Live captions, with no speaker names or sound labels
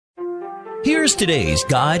Here's today's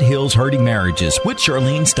God Heals Hurting Marriages with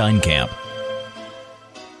Charlene Steinkamp.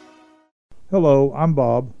 Hello, I'm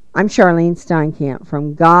Bob. I'm Charlene Steinkamp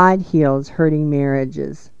from God Heals Hurting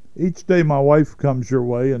Marriages. Each day my wife comes your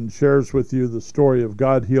way and shares with you the story of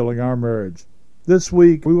God healing our marriage. This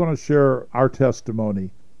week we want to share our testimony.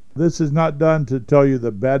 This is not done to tell you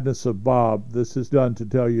the badness of Bob. This is done to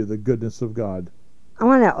tell you the goodness of God. I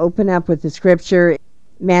want to open up with the scripture,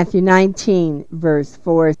 Matthew 19, verse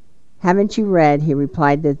 4. Haven't you read, he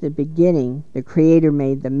replied, that at the beginning the Creator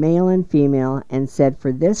made the male and female and said,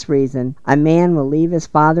 for this reason a man will leave his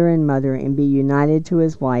father and mother and be united to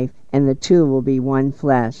his wife, and the two will be one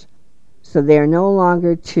flesh. So they are no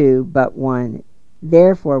longer two, but one.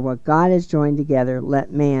 Therefore, what God has joined together,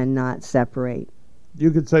 let man not separate. You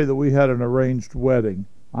could say that we had an arranged wedding.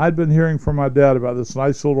 I'd been hearing from my dad about this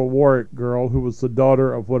nice little Warwick girl who was the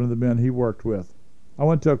daughter of one of the men he worked with. I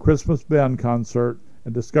went to a Christmas band concert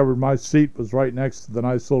and discovered my seat was right next to the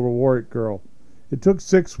nice little Warwick girl. It took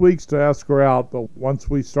 6 weeks to ask her out, but once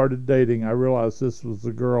we started dating, I realized this was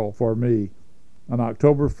the girl for me. On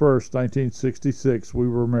October 1st, 1966, we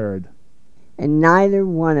were married. And neither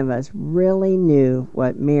one of us really knew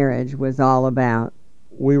what marriage was all about.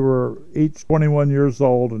 We were each 21 years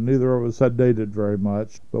old, and neither of us had dated very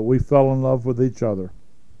much, but we fell in love with each other.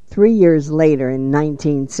 3 years later, in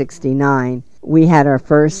 1969, we had our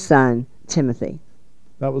first son, Timothy.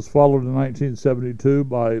 That was followed in 1972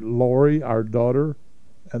 by Lori, our daughter,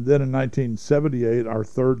 and then in 1978, our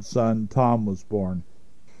third son, Tom, was born.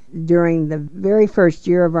 During the very first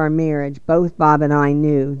year of our marriage, both Bob and I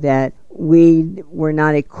knew that we were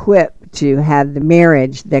not equipped to have the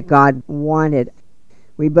marriage that God wanted.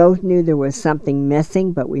 We both knew there was something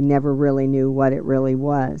missing, but we never really knew what it really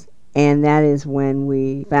was. And that is when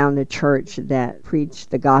we found a church that preached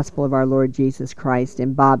the gospel of our Lord Jesus Christ,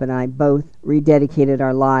 and Bob and I both rededicated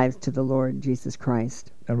our lives to the Lord Jesus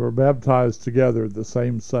Christ. And were baptized together the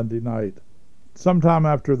same Sunday night. Sometime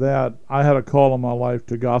after that, I had a call in my life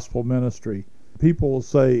to gospel ministry. People will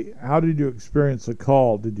say, how did you experience a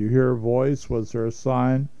call? Did you hear a voice? Was there a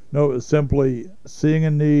sign? No, it was simply seeing a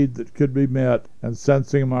need that could be met and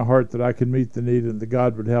sensing in my heart that I could meet the need and that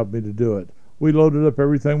God would help me to do it. We loaded up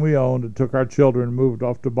everything we owned and took our children and moved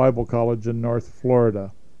off to Bible college in North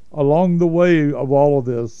Florida. Along the way of all of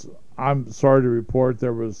this, I'm sorry to report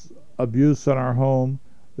there was abuse in our home.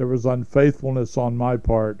 There was unfaithfulness on my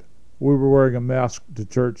part. We were wearing a mask to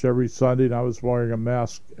church every Sunday, and I was wearing a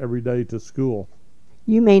mask every day to school.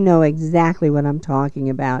 You may know exactly what I'm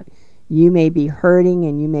talking about. You may be hurting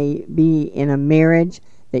and you may be in a marriage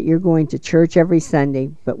that you're going to church every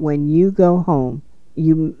Sunday, but when you go home,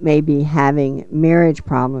 you may be having marriage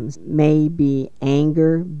problems, maybe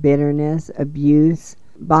anger, bitterness, abuse.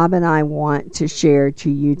 Bob and I want to share to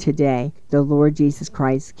you today, the Lord Jesus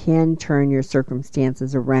Christ can turn your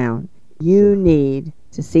circumstances around. You need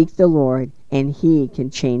to seek the Lord, and He can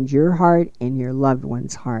change your heart and your loved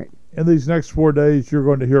one's heart. In these next 4 days, you're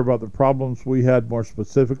going to hear about the problems we had more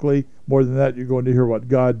specifically. More than that, you're going to hear what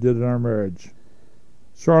God did in our marriage.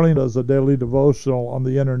 Charlene does a daily devotional on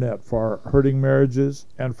the internet for hurting marriages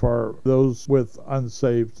and for those with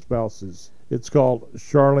unsaved spouses. It's called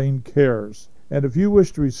Charlene Cares. And if you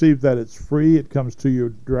wish to receive that, it's free. It comes to you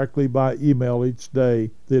directly by email each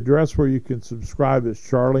day. The address where you can subscribe is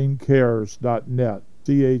charlenecares.net.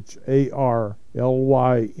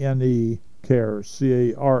 CharLyne cares,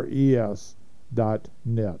 CARES.net.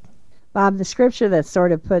 Bob, the scripture that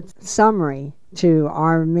sort of puts summary to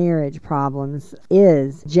our marriage problems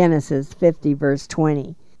is Genesis 50, verse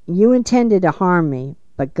 20. You intended to harm me,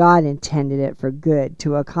 but God intended it for good,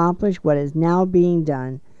 to accomplish what is now being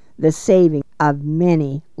done, the saving of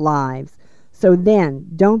many lives. So then,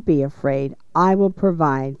 don't be afraid. I will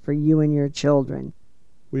provide for you and your children.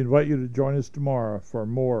 We invite you to join us tomorrow for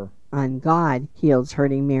more on God Heals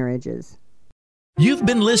Hurting Marriages. You've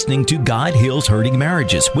been listening to God Heals Hurting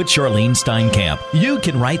Marriages with Charlene Steinkamp. You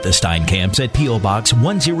can write the Steinkamps at P.O. Box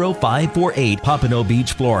 10548, Pompano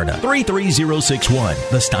Beach, Florida, 33061.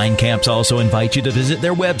 The Steinkamps also invite you to visit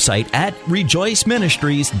their website at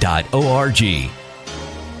rejoiceministries.org.